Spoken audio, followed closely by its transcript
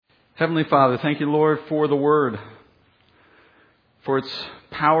Heavenly Father, thank you, Lord, for the Word, for its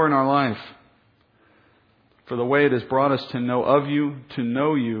power in our life, for the way it has brought us to know of you,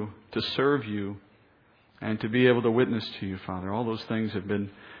 to serve you, and to be able to witness to you, Father. All those things have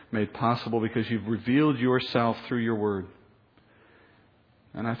been made possible because you've revealed yourself through your Word.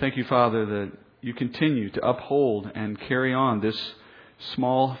 And I thank you, Father, that you continue to uphold and carry on this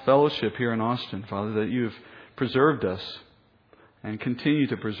small fellowship here in Austin, Father, that you've preserved us and continue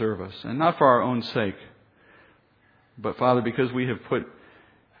to preserve us. And not for our own sake, but, Father, because we have put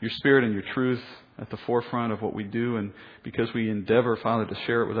your Spirit and your truth at the forefront of what we do, and because we endeavor, Father, to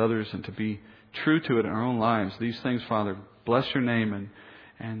share it with others and to be true to it in our own lives. These things, Father, bless your name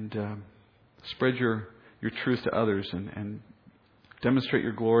and spread your truth to others and demonstrate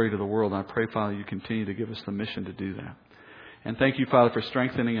your glory to the world. I pray, Father, you continue to give us the mission to do that. And thank you, Father, for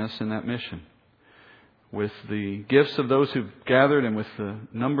strengthening us in that mission. With the gifts of those who've gathered and with the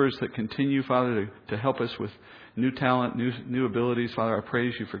numbers that continue, Father, to help us with new talent, new abilities. Father, I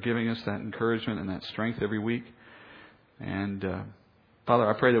praise you for giving us that encouragement and that strength every week. And Father,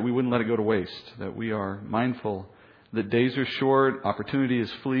 I pray that we wouldn't let it go to waste, that we are mindful that days are short, opportunity is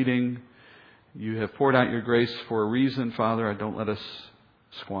fleeting. You have poured out your grace for a reason, Father. Don't let us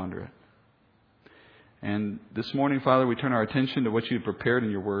squander it. And this morning, Father, we turn our attention to what you've prepared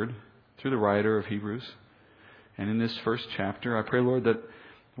in your Word through the writer of Hebrews. And in this first chapter, I pray, Lord, that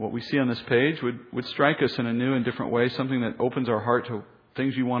what we see on this page would strike us in a new and different way, something that opens our heart to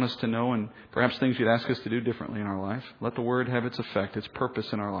things you want us to know and perhaps things you'd ask us to do differently in our life. Let the Word have its effect, its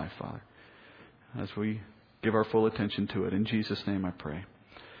purpose in our life, Father, as we give our full attention to it. In Jesus' name I pray.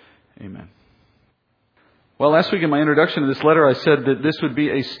 Amen. Well, last week in my introduction to this letter, I said that this would be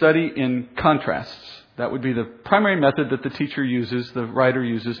a study in contrasts. That would be the primary method that the teacher uses, the writer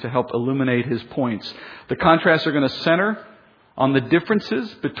uses, to help illuminate his points. The contrasts are going to center on the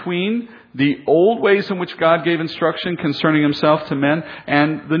differences between the old ways in which God gave instruction concerning himself to men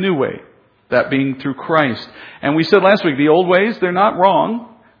and the new way, that being through Christ. And we said last week, the old ways, they're not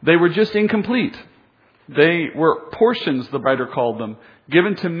wrong. They were just incomplete. They were portions, the writer called them,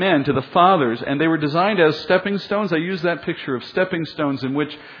 given to men, to the fathers, and they were designed as stepping stones. I use that picture of stepping stones in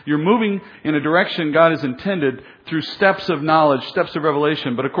which you're moving in a direction God has intended through steps of knowledge, steps of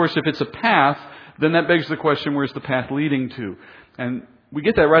revelation. But of course, if it's a path, then that begs the question, where's the path leading to? And we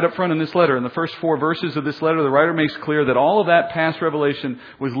get that right up front in this letter. In the first 4 verses of this letter, the writer makes clear that all of that past revelation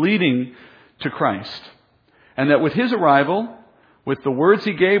was leading to Christ. And that with his arrival, with the words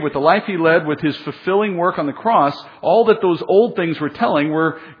he gave, with the life he led, with his fulfilling work on the cross, all that those old things were telling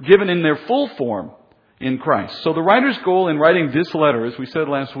were given in their full form in Christ. So the writer's goal in writing this letter, as we said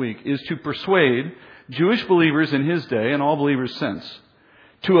last week, is to persuade Jewish believers in his day and all believers since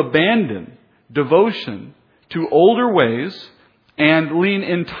to abandon devotion to older ways and lean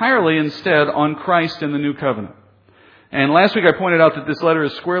entirely instead on Christ and the new covenant. And last week I pointed out that this letter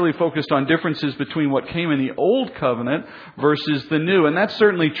is squarely focused on differences between what came in the old covenant versus the new. And that's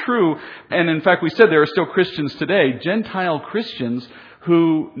certainly true. And in fact, we said there are still Christians today, Gentile Christians,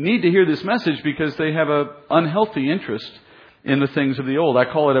 who need to hear this message because they have an unhealthy interest in the things of the old. I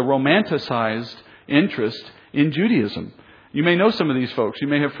call it a romanticized interest in Judaism. You may know some of these folks. You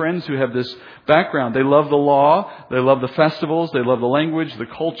may have friends who have this background. They love the law. They love the festivals. They love the language, the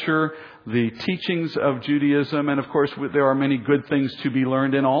culture, the teachings of Judaism. And of course, there are many good things to be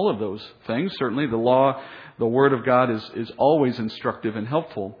learned in all of those things. Certainly the law, the Word of God is always instructive and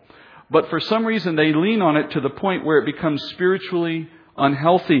helpful. But for some reason, they lean on it to the point where it becomes spiritually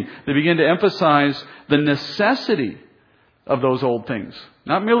unhealthy. They begin to emphasize the necessity of those old things.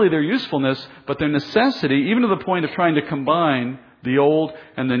 Not merely their usefulness, but their necessity, even to the point of trying to combine the old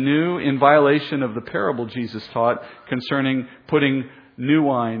and the new in violation of the parable Jesus taught concerning putting new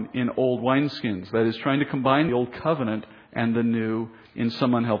wine in old wineskins. That is, trying to combine the old covenant and the new in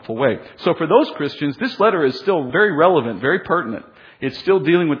some unhelpful way. So for those Christians, this letter is still very relevant, very pertinent. It's still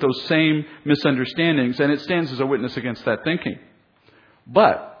dealing with those same misunderstandings, and it stands as a witness against that thinking.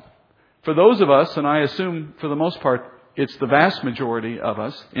 But for those of us, and I assume for the most part, it's the vast majority of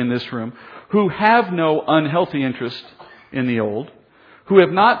us in this room who have no unhealthy interest in the old, who have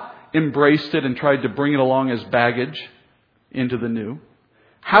not embraced it and tried to bring it along as baggage into the new.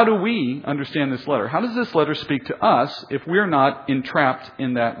 How do we understand this letter? How does this letter speak to us if we're not entrapped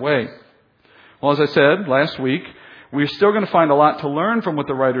in that way? Well, as I said last week, we're still going to find a lot to learn from what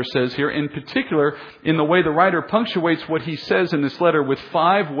the writer says here, in particular in the way the writer punctuates what he says in this letter with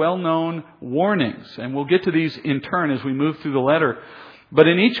 5 well-known warnings. And we'll get to these in turn as we move through the letter. But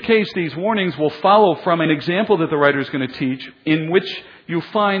in each case, these warnings will follow from an example that the writer is going to teach in which you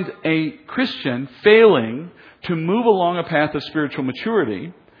find a Christian failing to move along a path of spiritual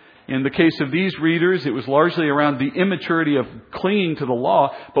maturity In the case of these readers, it was largely around the immaturity of clinging to the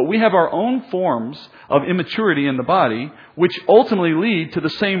law. But we have our own forms of immaturity in the body, which ultimately lead to the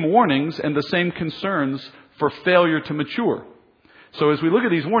same warnings and the same concerns for failure to mature. So as we look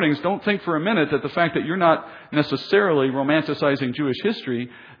at these warnings, don't think for a minute that the fact that you're not necessarily romanticizing Jewish history,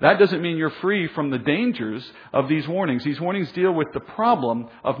 that doesn't mean you're free from the dangers of these warnings. These warnings deal with the problem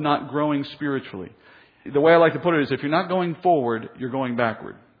of not growing spiritually. The way I like to put it is, if you're not going forward, you're going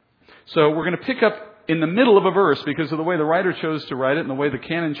backward. So we're going to pick up in the middle of a verse because of the way the writer chose to write it and the way the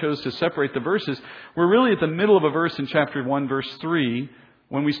canon chose to separate the verses. We're really at the middle of a verse in chapter 1, verse 3,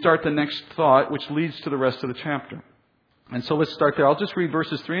 when we start the next thought, which leads to the rest of the chapter. And so let's start there. I'll just read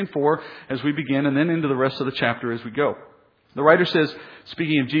verses 3 and 4 as we begin, and then into the rest of the chapter as we go. The writer says,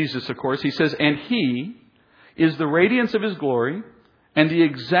 speaking of Jesus, of course, he says, "And He is the radiance of His glory and the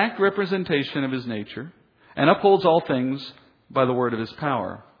exact representation of His nature, and upholds all things by the word of His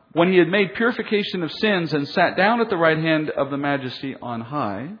power. When He had made purification of sins and sat down at the right hand of the Majesty on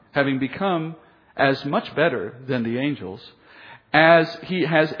high, having become as much better than the angels, as He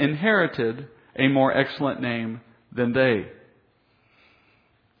has inherited a more excellent name than they."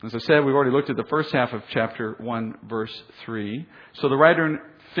 As I said, we've already looked at the first half of chapter 1, verse 3. So the writer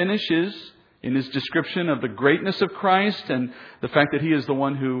finishes in his description of the greatness of Christ and the fact that He is the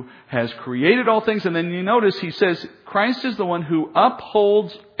one who has created all things. And then you notice he says Christ is the one who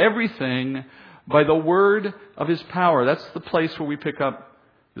upholds everything by the word of His power. That's the place where we pick up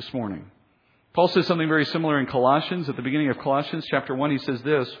this morning. Paul says something very similar in Colossians. At the beginning of Colossians chapter 1, he says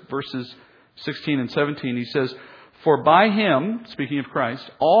this, verses 16 and 17. He says, "For by Him," speaking of Christ,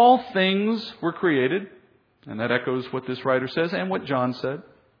 "all things were created." And that echoes what this writer says and what John said.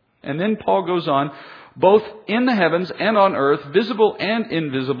 And then Paul goes on, "both in the heavens and on earth, visible and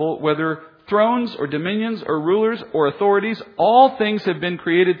invisible, whether thrones or dominions or rulers or authorities, all things have been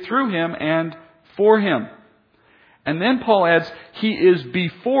created through Him and for Him." And then Paul adds, "He is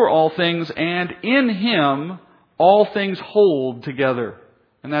before all things, and in Him all things hold together."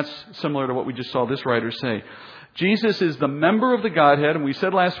 And that's similar to what we just saw this writer say. Jesus is the member of the Godhead, and we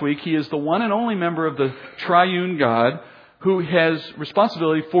said last week, He is the one and only member of the triune God who has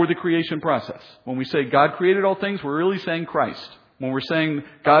responsibility for the creation process. When we say God created all things, we're really saying Christ. When we're saying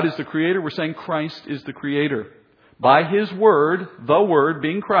God is the creator, we're saying Christ is the creator. By His word, the word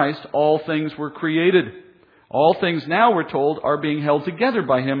being Christ, all things were created. All things now, we're told, are being held together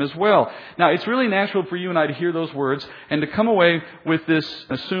by Him as well. Now, it's really natural for you and I to hear those words and to come away with this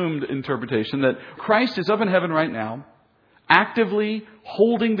assumed interpretation that Christ is up in heaven right now, actively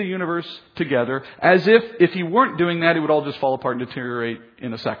holding the universe together, as if He weren't doing that, it would all just fall apart and deteriorate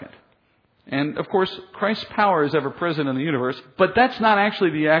in a second. And, of course, Christ's power is ever present in the universe, but that's not actually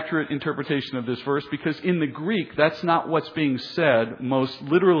the accurate interpretation of this verse, because in the Greek, that's not what's being said most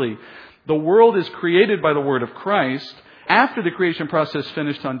literally. The world is created by the word of Christ. After the creation process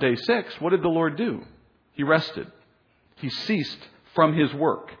finished on day 6, what did the Lord do? He rested. He ceased from His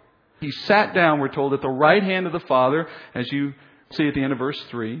work. He sat down, we're told, at the right hand of the Father, as you see at the end of verse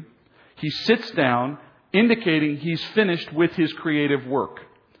 3. He sits down, indicating He's finished with His creative work.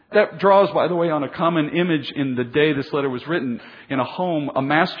 That draws, by the way, on a common image in the day this letter was written. In a home, a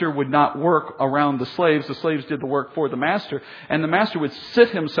master would not work around the slaves. The slaves did the work for the master. And the master would sit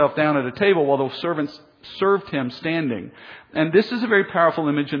himself down at a table while the servants served him standing. And this is a very powerful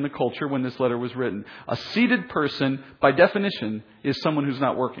image in the culture when this letter was written. A seated person, by definition, is someone who's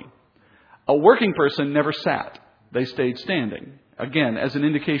not working. A working person never sat. They stayed standing. Again, as an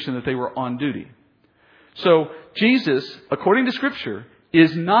indication that they were on duty. So, Jesus, according to Scripture,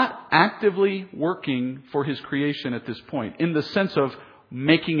 is not actively working for His creation at this point, in the sense of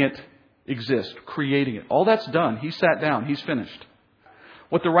making it exist, creating it. All that's done. He sat down. He's finished.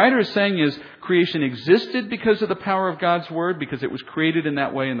 What the writer is saying is creation existed because of the power of God's Word, because it was created in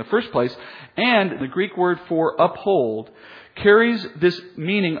that way in the first place. And the Greek word for uphold carries this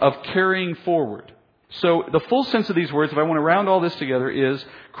meaning of carrying forward. So the full sense of these words, if I want to round all this together, is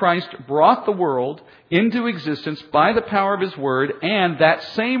Christ brought the world into existence by the power of His Word, and that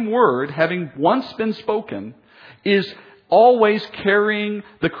same Word, having once been spoken, is always carrying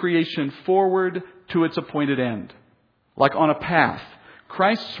the creation forward to its appointed end. Like on a path.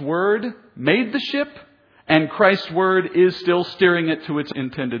 Christ's Word made the ship, and Christ's Word is still steering it to its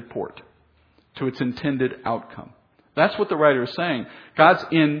intended port, to its intended outcome. That's what the writer is saying. God's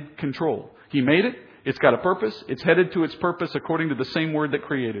in control. He made it. It's got a purpose. It's headed to its purpose according to the same Word that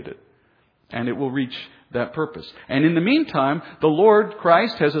created it. And it will reach that purpose. And in the meantime, the Lord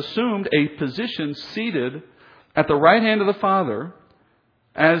Christ has assumed a position seated at the right hand of the Father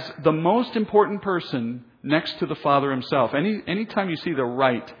as the most important person next to the Father himself. Anytime you see the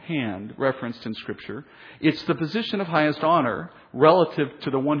right hand referenced in Scripture, it's the position of highest honor relative to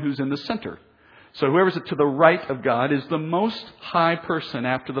the one who's in the center. So whoever's to the right of God is the most high person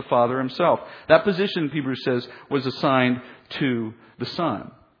after the Father himself. That position, Hebrews says, was assigned to the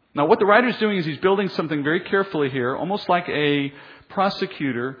Son. Now what the writer's doing is he's building something very carefully here, almost like a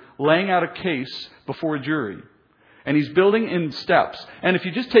prosecutor laying out a case before a jury. And he's building in steps. And if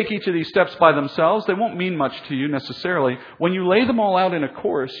you just take each of these steps by themselves, they won't mean much to you necessarily. When you lay them all out in a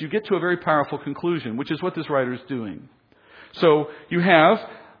course, you get to a very powerful conclusion, which is what this writer is doing. So you have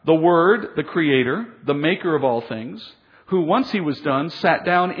the Word, the Creator, the Maker of all things, who once he was done, sat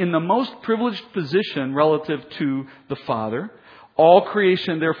down in the most privileged position relative to the Father. All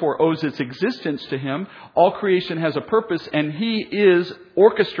creation, therefore, owes its existence to him. All creation has a purpose, and he is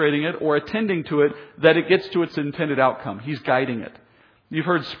orchestrating it or attending to it that it gets to its intended outcome. He's guiding it. You've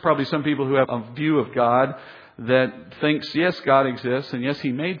heard probably some people who have a view of God that thinks, yes, God exists, and yes,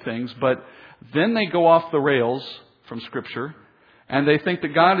 he made things, but then they go off the rails from Scripture, and they think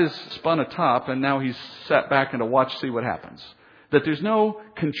that God is spun atop, and now he's sat back and to watch, see what happens. That there's no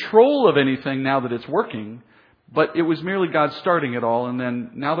control of anything now that it's working, but it was merely God starting it all, and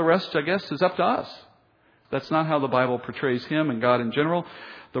then now the rest, I guess, is up to us. That's not how the Bible portrays him and God in general.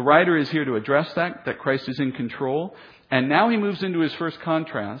 The writer is here to address that Christ is in control. And now he moves into his first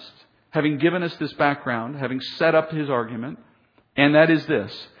contrast, having given us this background, having set up his argument, and that is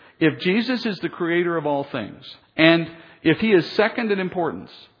this. If Jesus is the creator of all things, and if he is second in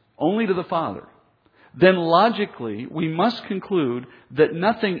importance only to the Father, then logically we must conclude that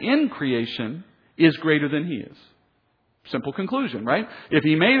nothing in creation is greater than he is. Simple conclusion, right? If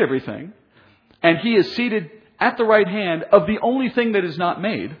he made everything, and he is seated at the right hand of the only thing that is not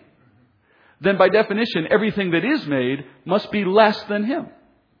made, then by definition, everything that is made must be less than him.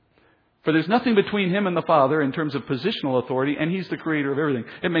 For there's nothing between him and the Father in terms of positional authority, and he's the creator of everything.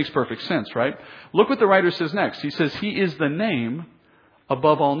 It makes perfect sense, right? Look what the writer says next. He says, he is the name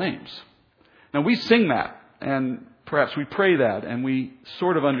above all names. Now we sing that, and perhaps we pray that, and we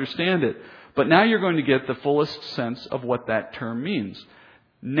sort of understand it. But now you're going to get the fullest sense of what that term means.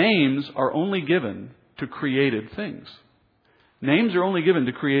 Names are only given to created things. Names are only given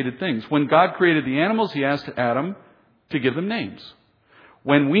to created things. When God created the animals, he asked Adam to give them names.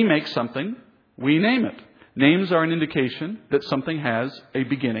 When we make something, we name it. Names are an indication that something has a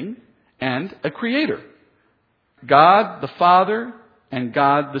beginning and a creator. God the Father and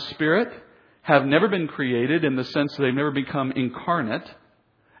God the Spirit have never been created in the sense that they've never become incarnate.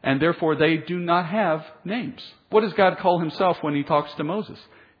 And therefore, they do not have names. What does God call himself when he talks to Moses?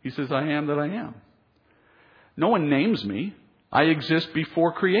 He says, I am that I am. No one names me. I exist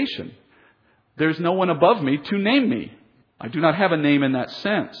before creation. There's no one above me to name me. I do not have a name in that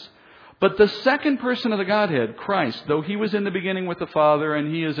sense. But the second person of the Godhead, Christ, though he was in the beginning with the Father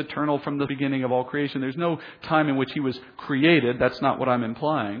and he is eternal from the beginning of all creation, there's no time in which he was created. That's not what I'm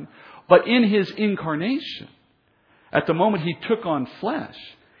implying. But in his incarnation, at the moment he took on flesh,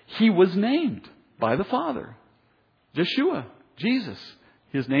 he was named by the Father. Yeshua, Jesus.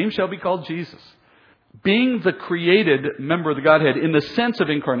 His name shall be called Jesus. Being the created member of the Godhead in the sense of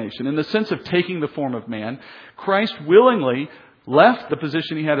incarnation, in the sense of taking the form of man, Christ willingly left the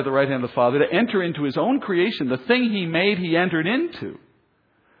position he had at the right hand of the Father to enter into his own creation. The thing he made, he entered into.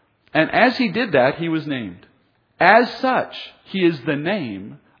 And as he did that, he was named. As such, he is the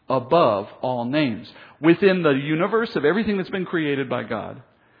name above all names. Within the universe of everything that's been created by God,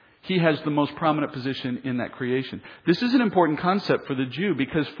 he has the most prominent position in that creation. This is an important concept for the Jew,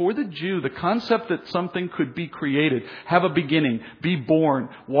 because for the Jew, the concept that something could be created, have a beginning, be born,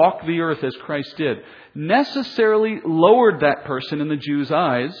 walk the earth as Christ did, necessarily lowered that person in the Jew's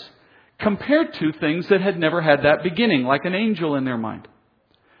eyes compared to things that had never had that beginning, like an angel in their mind,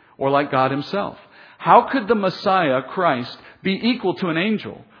 or like God himself. How could the Messiah, Christ, be equal to an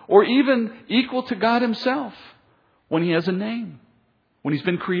angel, or even equal to God himself, when he has a name? When he's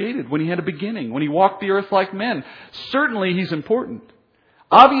been created, when he had a beginning, when he walked the earth like men. Certainly he's important.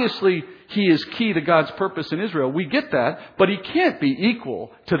 Obviously, he is key to God's purpose in Israel. We get that, but he can't be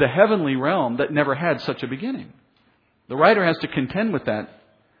equal to the heavenly realm that never had such a beginning. The writer has to contend with that,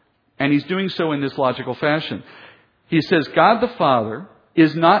 and he's doing so in this logical fashion. He says, God the Father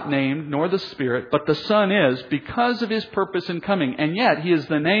is not named, nor the Spirit, but the Son is, because of his purpose in coming. And yet, he is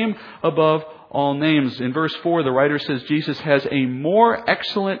the name above all names. In verse 4, the writer says Jesus has a more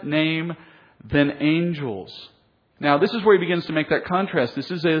excellent name than angels. Now, this is where he begins to make that contrast.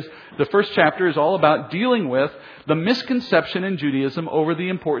 The first chapter is all about dealing with the misconception in Judaism over the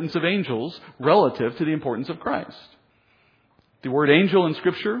importance of angels relative to the importance of Christ. The word angel in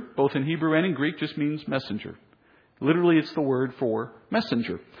Scripture, both in Hebrew and in Greek, just means messenger. Literally, it's the word for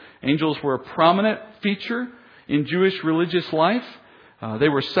messenger. Angels were a prominent feature in Jewish religious life. They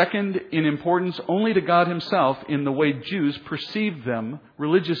were second in importance only to God Himself in the way Jews perceived them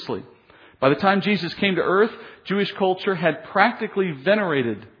religiously. By the time Jesus came to earth, Jewish culture had practically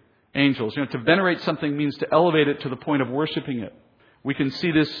venerated angels. To venerate something means to elevate it to the point of worshiping it. We can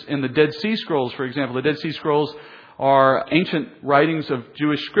see this in the Dead Sea Scrolls, for example. The Dead Sea Scrolls are ancient writings of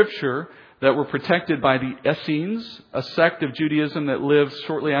Jewish scripture that were protected by the Essenes, a sect of Judaism that lived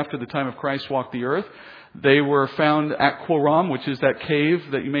shortly after the time of Christ walked the earth. They were found at Qumran, which is that cave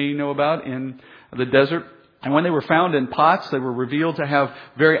that you may know about in the desert. And when they were found in pots, they were revealed to have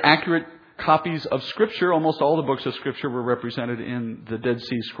very accurate copies of Scripture. Almost all the books of Scripture were represented in the Dead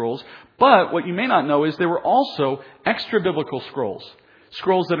Sea Scrolls. But what you may not know is there were also extra-biblical scrolls.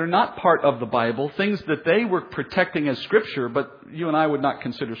 Scrolls that are not part of the Bible, things that they were protecting as Scripture, but you and I would not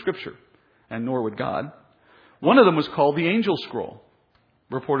consider Scripture, and nor would God. One of them was called the Angel Scroll,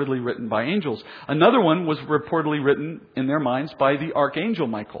 reportedly written by angels. Another one was reportedly written in their minds by the Archangel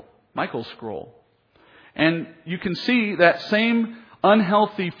Michael, Michael's Scroll. And you can see that same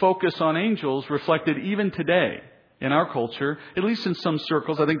unhealthy focus on angels reflected even today in our culture, at least in some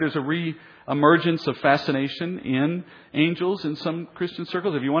circles. I think there's a re-emergence of fascination in angels in some Christian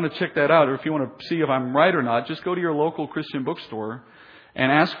circles. If you want to check that out, or if you want to see if I'm right or not, just go to your local Christian bookstore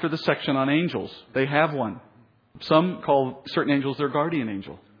and ask for the section on angels. They have one. Some call certain angels their guardian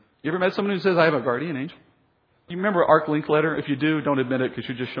angel. You ever met someone who says, I have a guardian angel? You remember Ark Linkletter? If you do, don't admit it because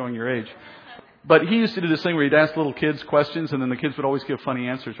you're just showing your age. But he used to do this thing where he'd ask little kids questions and then the kids would always give funny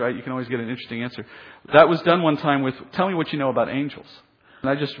answers, right? You can always get an interesting answer. That was done one time with, tell me what you know about angels. And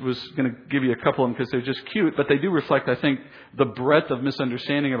I just was going to give you a couple of them because they're just cute, but they do reflect, I think, the breadth of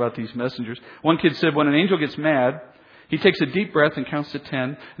misunderstanding about these messengers. One kid said when an angel gets mad, he takes a deep breath and counts to 10,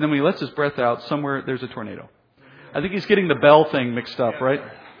 and then when he lets his breath out, somewhere there's a tornado. I think he's getting the bell thing mixed up, right?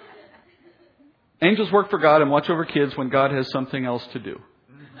 Angels work for God and watch over kids when God has something else to do.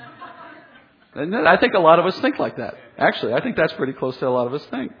 And I think a lot of us think like that. Actually, I think that's pretty close to a lot of us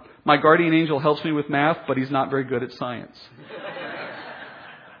think. My guardian angel helps me with math, but he's not very good at science.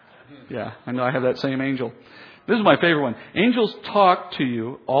 Yeah, I know I have that same angel. This is my favorite one. Angels talk to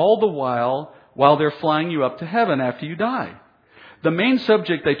you all the while they're flying you up to heaven after you die. The main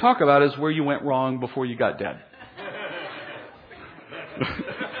subject they talk about is where you went wrong before you got dead.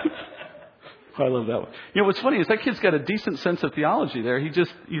 I love that one. What's funny is that kid's got a decent sense of theology there. He's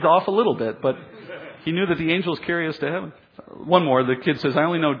off a little bit, but he knew that the angels carry us to heaven. One more, the kid says, I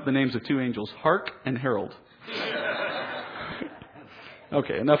only know the names of two angels, Hark and Herald.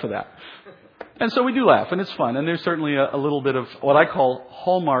 Okay, enough of that. And so we do laugh, and it's fun. And there's certainly a little bit of what I call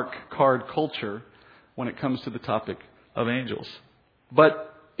Hallmark card culture when it comes to the topic of angels.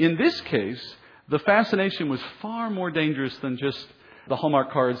 But in this case, the fascination was far more dangerous than just the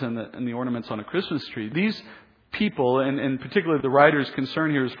Hallmark cards and the ornaments on a Christmas tree. These people, and particularly the writer's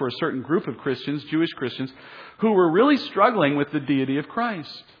concern here is for a certain group of Christians, Jewish Christians, who were really struggling with the deity of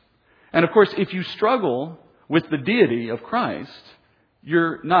Christ. And of course, if you struggle with the deity of Christ,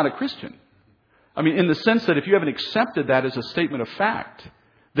 you're not a Christian. I mean, in the sense that if you haven't accepted that as a statement of fact,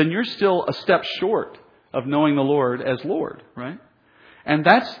 then you're still a step short of knowing the Lord as Lord, right? And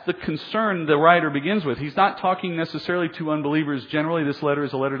that's the concern the writer begins with. He's not talking necessarily to unbelievers. Generally, this letter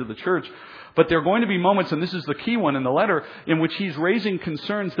is a letter to the church. But there are going to be moments, and this is the key one in the letter, in which he's raising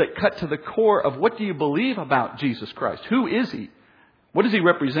concerns that cut to the core of what do you believe about Jesus Christ? Who is He? What does He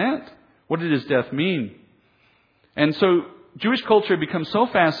represent? What did His death mean? And so Jewish culture had become so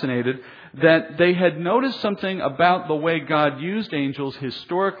fascinated that they had noticed something about the way God used angels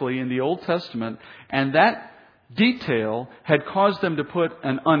historically in the Old Testament, and that detail had caused them to put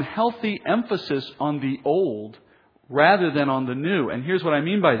an unhealthy emphasis on the old rather than on the new. And here's what I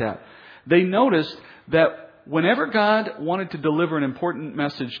mean by that. They noticed that whenever God wanted to deliver an important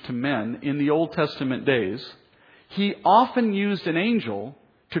message to men in the Old Testament days, He often used an angel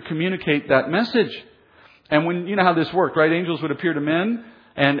to communicate that message. And when you know how this worked, right? Angels would appear to men,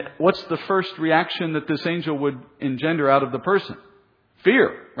 and what's the first reaction that this angel would engender out of the person?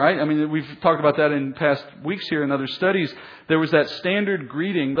 Fear, right? I mean, we've talked about that in past weeks here in other studies. There was that standard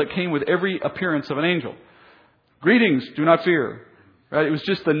greeting that came with every appearance of an angel. Greetings, do not fear. Right? It was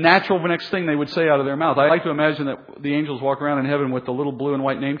just the natural next thing they would say out of their mouth. I like to imagine that the angels walk around in heaven with the little blue and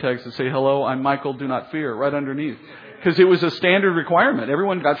white name tags that say, hello, I'm Michael, do not fear, right underneath. Because it was a standard requirement.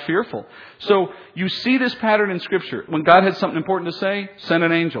 Everyone got fearful. So you see this pattern in Scripture. When God had something important to say, send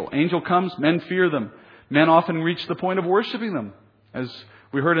an angel. Angel comes, men fear them. Men often reach the point of worshiping them, as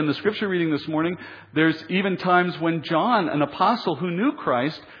We heard in the scripture reading this morning, there's even times when John, an apostle who knew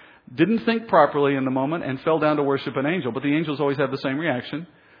Christ, didn't think properly in the moment and fell down to worship an angel. But the angels always have the same reaction.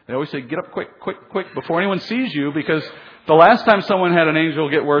 They always say, get up quick, quick, quick, before anyone sees you, because the last time someone had an angel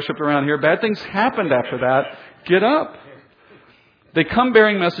get worshipped around here, bad things happened after that. Get up. They come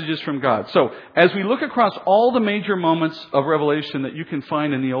bearing messages from God. So, as we look across all the major moments of revelation that you can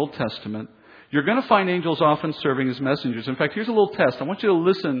find in the Old Testament, you're going to find angels often serving as messengers. In fact, here's a little test. I want you to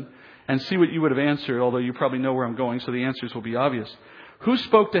listen and see what you would have answered, although you probably know where I'm going, so the answers will be obvious. Who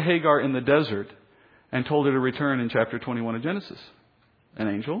spoke to Hagar in the desert and told her to return in chapter 21 of Genesis? An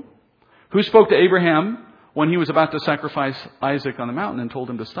angel. Who spoke to Abraham when he was about to sacrifice Isaac on the mountain and told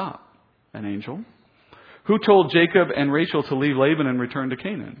him to stop? An angel. Who told Jacob and Rachel to leave Laban and return to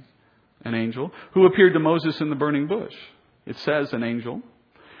Canaan? An angel. Who appeared to Moses in the burning bush? It says an angel.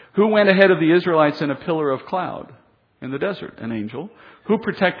 Who went ahead of the Israelites in a pillar of cloud in the desert? An angel. Who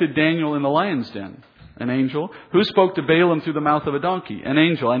protected Daniel in the lion's den? An angel. Who spoke to Balaam through the mouth of a donkey? An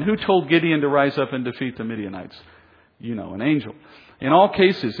angel. And who told Gideon to rise up and defeat the Midianites? You know, an angel. In all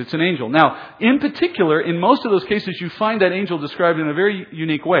cases, it's an angel. Now, in particular, in most of those cases, you find that angel described in a very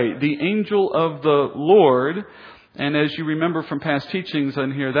unique way. The angel of the Lord. And as you remember from past teachings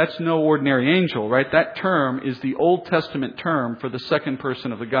on here, that's no ordinary angel, right? That term is the Old Testament term for the second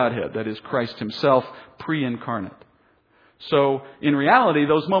person of the Godhead. That is Christ himself, pre-incarnate. So, in reality,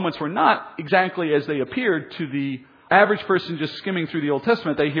 those moments were not exactly as they appeared to the average person just skimming through the Old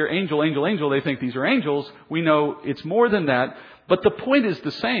Testament. They hear angel, angel, angel. They think these are angels. We know it's more than that. But the point is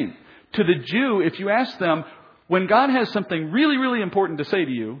the same. To the Jew, if you ask them, when God has something really, really important to say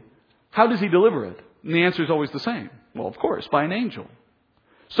to you, how does he deliver it? And the answer is always the same. Well, of course, by an angel.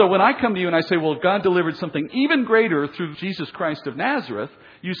 So when I come to you and I say, well, God delivered something even greater through Jesus Christ of Nazareth,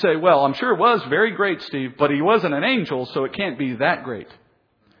 you say, well, I'm sure it was very great, Steve, but he wasn't an angel, so it can't be that great.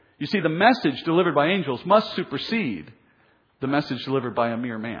 You see, the message delivered by angels must supersede the message delivered by a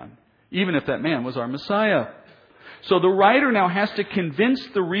mere man, even if that man was our Messiah. So the writer now has to convince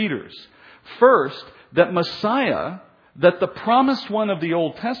the readers, first, that Messiah, that the promised one of the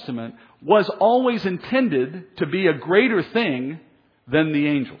Old Testament, was always intended to be a greater thing than the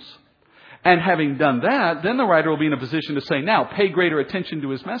angels. And having done that, then the writer will be in a position to say, now, pay greater attention to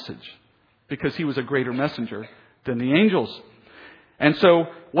his message, because he was a greater messenger than the angels. And so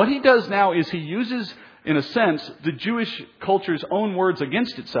what he does now is he uses, in a sense, the Jewish culture's own words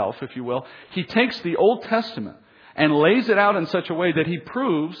against itself, if you will. He takes the Old Testament and lays it out in such a way that he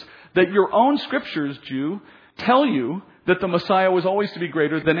proves that your own scriptures, Jew, tell you that the Messiah was always to be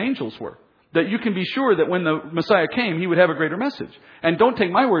greater than angels were. That you can be sure that when the Messiah came, he would have a greater message. And don't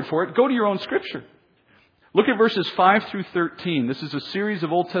take my word for it. Go to your own scripture. Look at verses 5 through 13. This is a series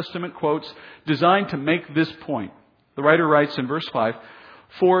of Old Testament quotes designed to make this point. The writer writes in verse 5,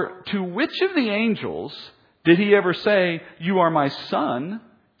 "For to which of the angels did he ever say, 'You are my son,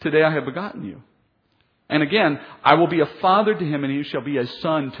 today I have begotten you'? And again, 'I will be a father to him, and he shall be a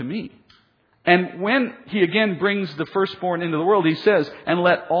son to me.' And when he again brings the firstborn into the world, he says, 'And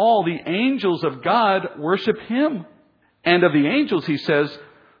let all the angels of God worship him.' And of the angels, he says,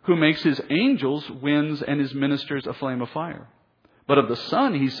 'Who makes his angels winds and his ministers a flame of fire.' But of the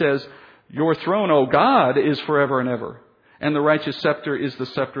Son, he says, 'Your throne, O God, is forever and ever. And the righteous scepter is the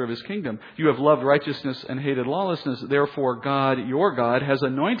scepter of his kingdom. You have loved righteousness and hated lawlessness. Therefore, God, your God, has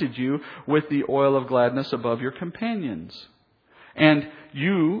anointed you with the oil of gladness above your companions. And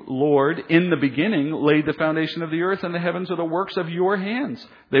you, Lord, in the beginning laid the foundation of the earth, and the heavens are the works of your hands.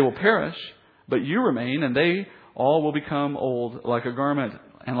 They will perish, but you remain, and they all will become old like a garment.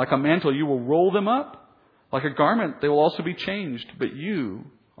 And like a mantle, you will roll them up. Like a garment, they will also be changed, but you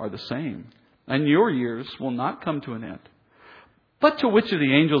are the same. And your years will not come to an end. But to which of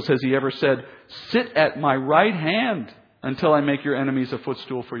the angels has he ever said, 'Sit at my right hand until I make your enemies a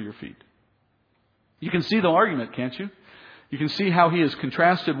footstool for your feet'?" You can see the argument, can't you? You can see how he has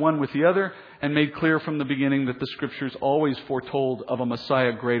contrasted one with the other and made clear from the beginning that the Scriptures always foretold of a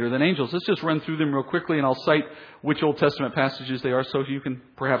Messiah greater than angels. Let's just run through them real quickly, and I'll cite which Old Testament passages they are so you can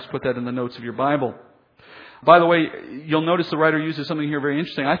perhaps put that in the notes of your Bible. By the way, you'll notice the writer uses something here very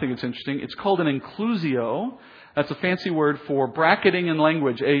interesting. I think it's interesting. It's called an inclusio. That's a fancy word for bracketing in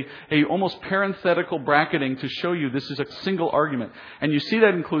language, a almost parenthetical bracketing to show you this is a single argument. And you see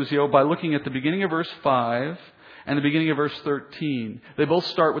that inclusio by looking at the beginning of verse 5 and the beginning of verse 13. They both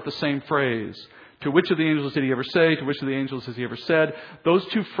start with the same phrase. To which of the angels did he ever say? To which of the angels has he ever said? Those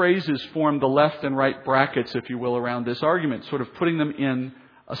two phrases form the left and right brackets, if you will, around this argument, sort of putting them in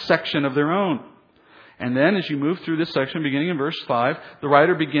a section of their own. And then as you move through this section, beginning in verse 5, the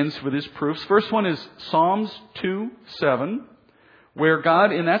writer begins with his proofs. First one is Psalms 2:7, where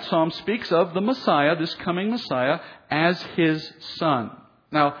God in that psalm speaks of the Messiah, this coming Messiah, as His Son.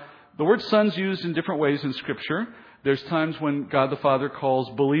 Now, the word son's used in different ways in Scripture. There's times when God the Father calls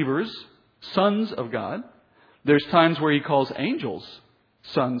believers sons of God. There's times where He calls angels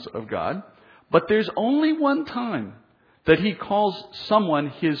sons of God. But there's only one time that He calls someone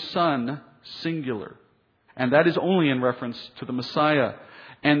His son singular. And that is only in reference to the Messiah.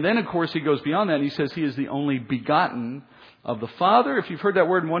 And then, of course, He goes beyond that and He says He is the only begotten of the Father. If you've heard that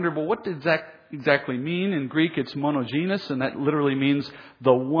word and wondered, well, what does that exactly mean? In Greek, it's monogenes, and that literally means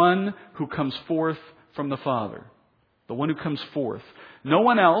the one who comes forth from the Father. The one who comes forth. No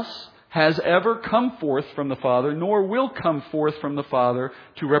one else has ever come forth from the Father, nor will come forth from the Father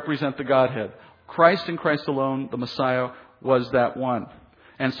to represent the Godhead. Christ and Christ alone, the Messiah, was that one.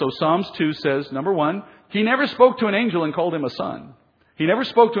 And so Psalms 2 says, number one, He never spoke to an angel and called him a son. He never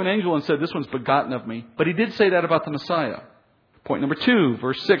spoke to an angel and said, this one's begotten of me. But He did say that about the Messiah. Point number 2,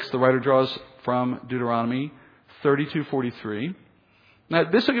 verse 6, the writer draws from Deuteronomy 32:43. Now,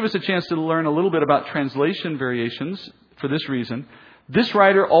 this will give us a chance to learn a little bit about translation variations for this reason. This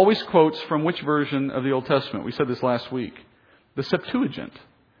writer always quotes from which version of the Old Testament? We said this last week. The Septuagint.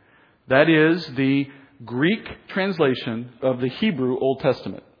 That is the Greek translation of the Hebrew Old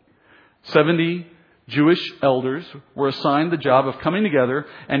Testament. 70 Jewish elders were assigned the job of coming together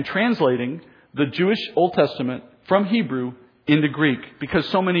and translating the Jewish Old Testament from Hebrew into Greek, because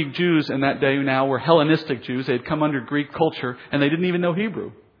so many Jews in that day now were Hellenistic Jews. They had come under Greek culture and they didn't even know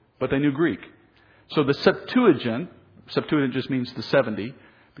Hebrew, but they knew Greek. So the Septuagint just means the 70,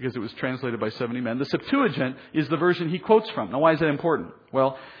 because it was translated by 70 men. The Septuagint is the version he quotes from. Now, why is that important?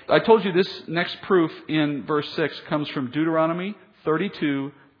 Well, I told you this next proof in verse 6 comes from Deuteronomy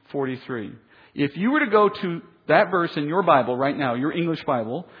 32:43. If you were to go to that verse in your Bible right now, your English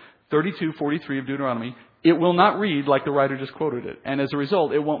Bible, 32:43 of Deuteronomy, it will not read like the writer just quoted it. And as a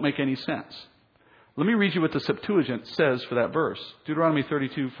result, it won't make any sense. Let me read you what the Septuagint says for that verse. Deuteronomy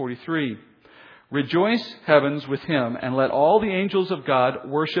 32:43. Rejoice, heavens, with Him, and let all the angels of God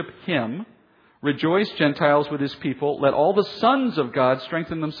worship Him. Rejoice, Gentiles, with His people. Let all the sons of God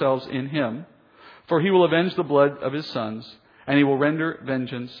strengthen themselves in Him. For He will avenge the blood of His sons, and He will render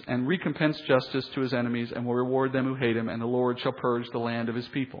vengeance and recompense justice to His enemies, and will reward them who hate Him, and the Lord shall purge the land of His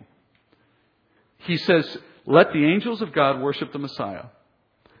people. He says, let the angels of God worship the Messiah.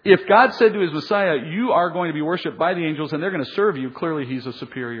 If God said to His Messiah, you are going to be worshipped by the angels and they're going to serve you, clearly He's a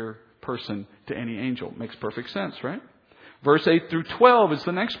superior person to any angel. Makes perfect sense, right? Verse 8 through 12 is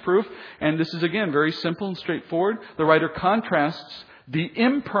the next proof. And this is, again, very simple and straightforward. The writer contrasts the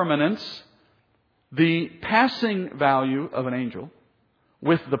impermanence, the passing value of an angel,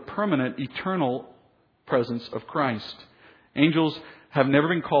 with the permanent, eternal presence of Christ. Angels have never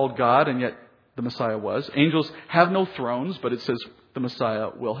been called God, and yet the Messiah was. Angels have no thrones, but it says the Messiah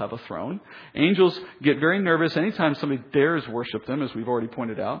will have a throne. Angels get very nervous anytime somebody dares worship them, as we've already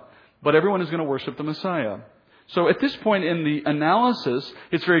pointed out. But everyone is going to worship the Messiah. So at this point in the analysis,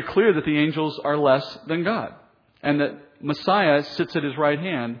 it's very clear that the angels are less than God. And that Messiah sits at His right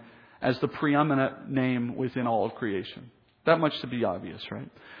hand as the preeminent name within all of creation. That much to be obvious, right?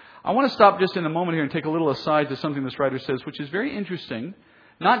 I want to stop just in a moment here and take a little aside to something this writer says, which is very interesting.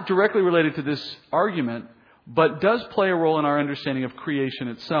 Not directly related to this argument, but does play a role in our understanding of creation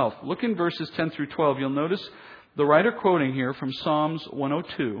itself. Look in verses 10 through 12. You'll notice the writer quoting here from Psalms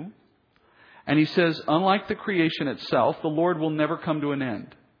 102. And he says, unlike the creation itself, the Lord will never come to an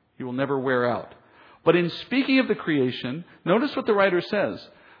end. He will never wear out. But in speaking of the creation, notice what the writer says.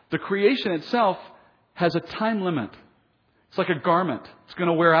 The creation itself has a time limit. It's like a garment. It's going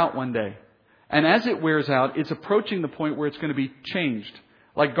to wear out one day. And as it wears out, it's approaching the point where it's going to be changed.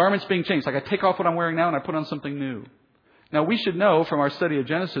 Like garments being changed. Like I take off what I'm wearing now and I put on something new. Now we should know from our study of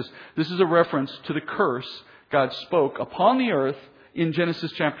Genesis, this is a reference to the curse God spoke upon the earth in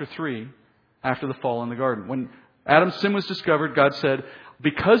Genesis chapter 3 after the fall in the garden. When Adam's sin was discovered, God said,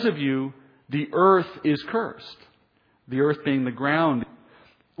 because of you, the earth is cursed. The earth being the ground.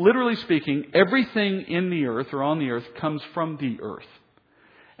 Literally speaking, everything in the earth or on the earth comes from the earth.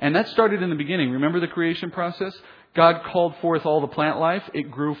 And that started in the beginning. Remember the creation process? God called forth all the plant life.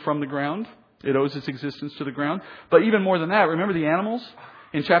 It grew from the ground. It owes its existence to the ground. But even more than that, remember the animals?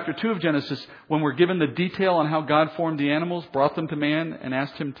 In chapter 2 of Genesis, when we're given the detail on how God formed the animals, brought them to man, and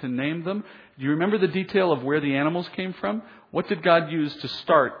asked him to name them, do you remember the detail of where the animals came from? What did God use to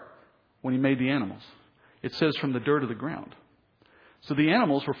start when He made the animals? It says from the dirt of the ground. So the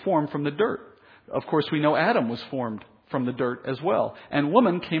animals were formed from the dirt. Of course, we know Adam was formed from the dirt as well. And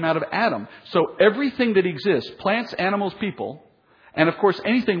woman came out of Adam. So everything that exists, plants, animals, people, and of course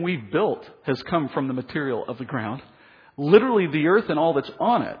anything we've built has come from the material of the ground. literally the earth and all that's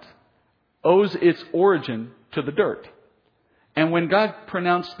on it, owes its origin to the dirt. And when God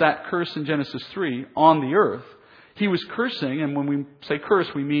pronounced that curse in Genesis 3 on the earth, He was cursing, and when we say curse,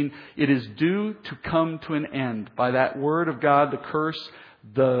 we mean it is due to come to an end. By that word of God, the curse,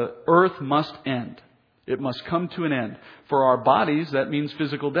 the earth must end. It must come to an end. For our bodies, that means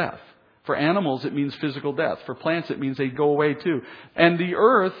physical death. For animals, it means physical death. For plants, it means they go away too. And the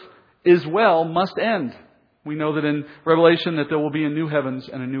earth as well must end. We know that in Revelation that there will be a new heavens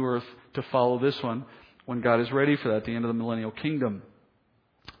and a new earth to follow this one when God is ready for that, the end of the millennial kingdom.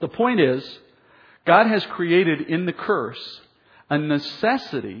 The point is, God has created in the curse a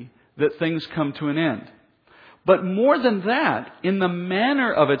necessity that things come to an end. But more than that, in the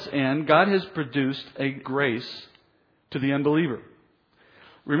manner of its end, God has produced a grace to the unbeliever.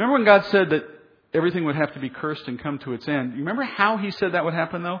 Remember when God said that everything would have to be cursed and come to its end? You remember how He said that would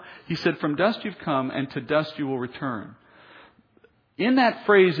happen, though? He said, from dust you've come, and to dust you will return. In that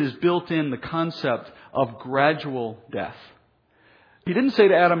phrase is built in the concept of gradual death. He didn't say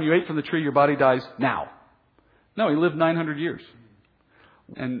to Adam, you ate from the tree, your body dies now. No, he lived 900 years.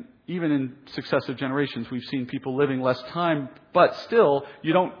 And even in successive generations, we've seen people living less time, but still,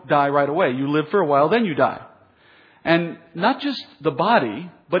 you don't die right away. You live for a while, then you die. And not just the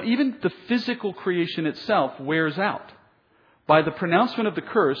body, but even the physical creation itself wears out. By the pronouncement of the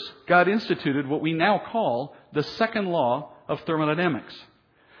curse, God instituted what we now call the second law of thermodynamics.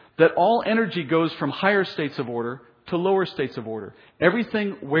 That all energy goes from higher states of order to lower states of order.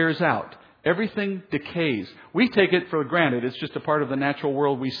 Everything wears out. Everything decays. We take it for granted. It's just a part of the natural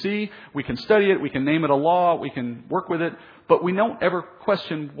world we see. We can study it. We can name it a law. We can work with it. But we don't ever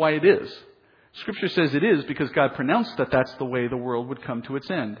question why it is. Scripture says it is because God pronounced that that's the way the world would come to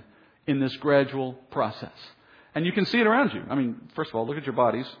its end in this gradual process. And you can see it around you. I mean, first of all, look at your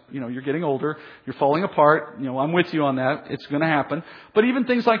bodies. You're getting older. You're falling apart. I'm with you on that. It's going to happen. But even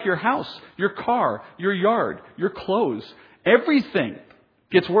things like your house, your car, your yard, your clothes, everything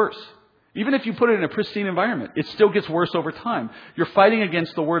gets worse. Even if you put it in a pristine environment, it still gets worse over time. You're fighting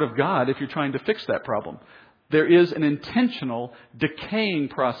against the Word of God if you're trying to fix that problem. There is an intentional decaying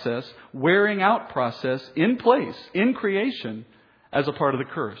process, wearing out process in place, in creation, as a part of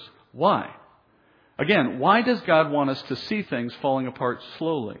the curse. Why? Again, why does God want us to see things falling apart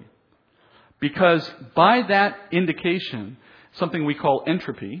slowly? Because by that indication, something we call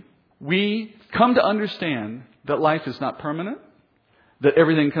entropy, we come to understand that life is not permanent, that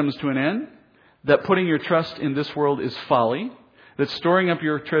everything comes to an end, that putting your trust in this world is folly, that storing up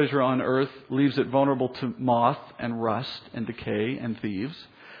your treasure on earth leaves it vulnerable to moth and rust and decay and thieves,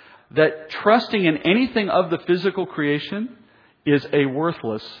 that trusting in anything of the physical creation is a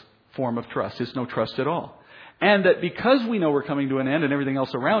worthless form of trust. It's no trust at all. And that because we know we're coming to an end and everything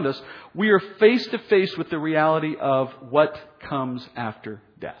else around us, we are face to face with the reality of what comes after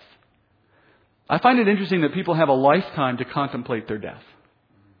death. I find it interesting that people have a lifetime to contemplate their death.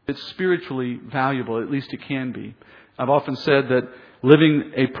 It's spiritually valuable, at least it can be. I've often said that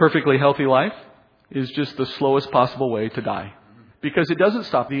living a perfectly healthy life is just the slowest possible way to die. Because it doesn't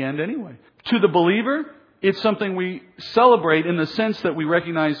stop the end anyway. To the believer, it's something we celebrate in the sense that we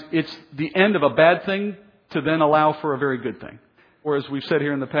recognize it's the end of a bad thing to then allow for a very good thing. Or as we've said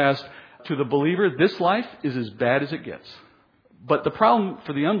here in the past, to the believer, this life is as bad as it gets. But the problem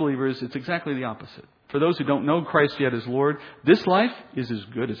for the unbeliever is it's exactly the opposite. For those who don't know Christ yet as Lord, this life is as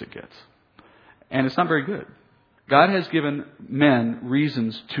good as it gets. And it's not very good. God has given men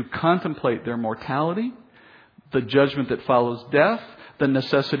reasons to contemplate their mortality, the judgment that follows death, the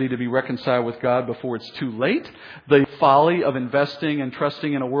necessity to be reconciled with God before it's too late, the folly of investing and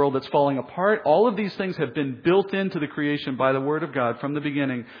trusting in a world that's falling apart. All of these things have been built into the creation by the Word of God from the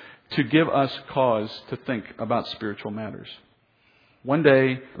beginning to give us cause to think about spiritual matters. One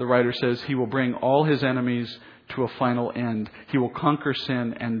day, the writer says, He will bring all His enemies to a final end. He will conquer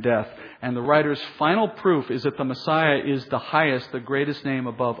sin and death. And the writer's final proof is that the Messiah is the highest, the greatest name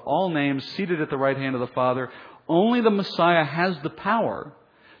above all names, seated at the right hand of the Father. Only the Messiah has the power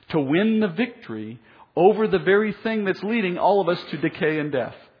to win the victory over the very thing that's leading all of us to decay and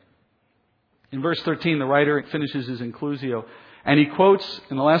death. In verse 13, the writer finishes his inclusio, and he quotes,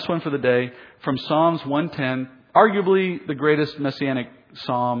 in the last one for the day, from Psalms 110, arguably the greatest messianic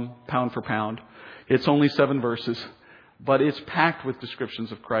psalm, pound for pound. It's only 7 verses, but it's packed with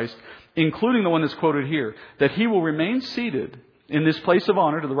descriptions of Christ, including the one that's quoted here, that He will remain seated in this place of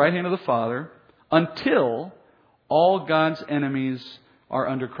honor to the right hand of the Father until all God's enemies are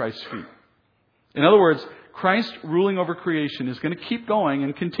under Christ's feet. In other words, Christ ruling over creation is going to keep going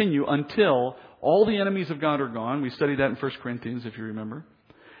and continue until all the enemies of God are gone. We studied that in 1 Corinthians, if you remember.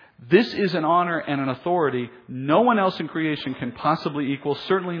 This is an honor and an authority no one else in creation can possibly equal,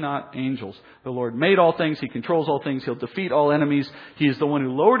 certainly not angels. The Lord made all things. He controls all things. He'll defeat all enemies. He is the one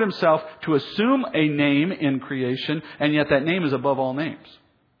who lowered himself to assume a name in creation, and yet that name is above all names.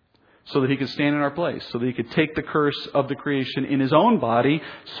 So that he could stand in our place, so that he could take the curse of the creation in his own body,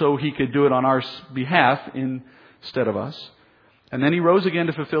 so he could do it on our behalf instead of us. And then he rose again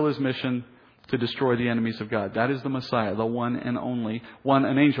to fulfill his mission to destroy the enemies of God. That is the Messiah, the one and only one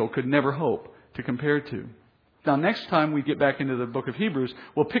an angel could never hope to compare to. Now, next time we get back into the book of Hebrews,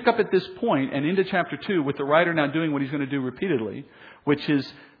 we'll pick up at this point and into chapter 2 with the writer now doing what he's going to do repeatedly, which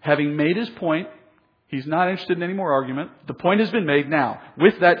is having made his point. He's not interested in any more argument. The point has been made. Now,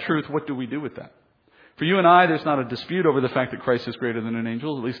 with that truth, what do we do with that? For you and I, there's not a dispute over the fact that Christ is greater than an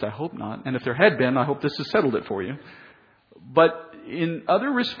angel. At least I hope not. And if there had been, I hope this has settled it for you. But in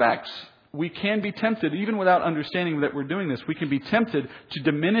other respects, we can be tempted, even without understanding that we're doing this, we can be tempted to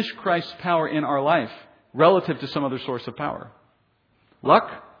diminish Christ's power in our life relative to some other source of power. Luck,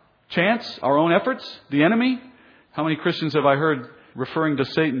 chance, our own efforts, the enemy. How many Christians have I heard referring to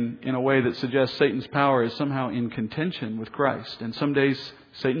Satan in a way that suggests Satan's power is somehow in contention with Christ? And some days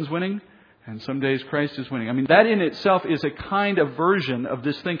Satan's winning, and some days Christ is winning. I mean, that in itself is a kind of version of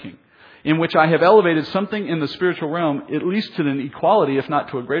this thinking, in which I have elevated something in the spiritual realm, at least to an equality, if not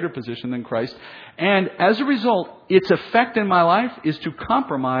to a greater position than Christ. And as a result, its effect in my life is to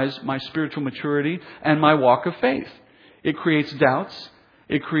compromise my spiritual maturity and my walk of faith. It creates doubts.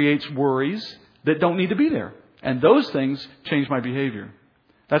 It creates worries that don't need to be there. And those things change my behavior.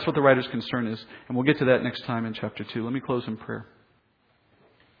 That's what the writer's concern is. And we'll get to that next time in chapter 2. Let me close in prayer.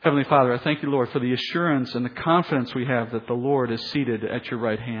 Heavenly Father, I thank you, Lord, for the assurance and the confidence we have that the Lord is seated at your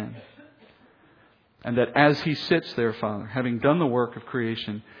right hand. And that as He sits there, Father, having done the work of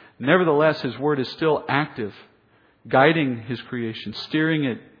creation, nevertheless His Word is still active, guiding His creation, steering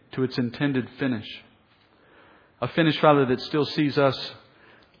it to its intended finish. A finish, Father, that still sees us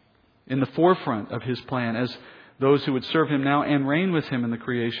in the forefront of His plan as those who would serve Him now and reign with Him in the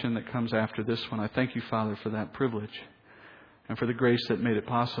creation that comes after this one. I thank you, Father, for that privilege and for the grace that made it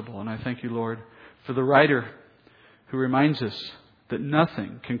possible. And I thank you, Lord, for the writer who reminds us that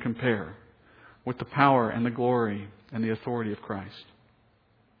nothing can compare with the power and the glory and the authority of Christ.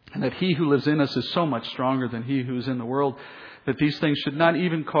 And that He who lives in us is so much stronger than he who is in the world, that these things should not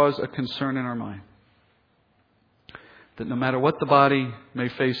even cause a concern in our mind. That no matter what the body may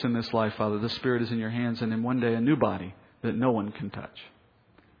face in this life, Father, the Spirit is in your hands, and in one day a new body that no one can touch.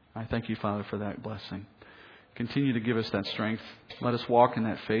 I thank you, Father, for that blessing. Continue to give us that strength. Let us walk in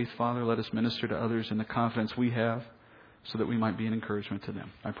that faith, Father. Let us minister to others in the confidence we have so that we might be an encouragement to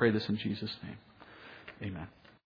them. I pray this in Jesus' name. Amen.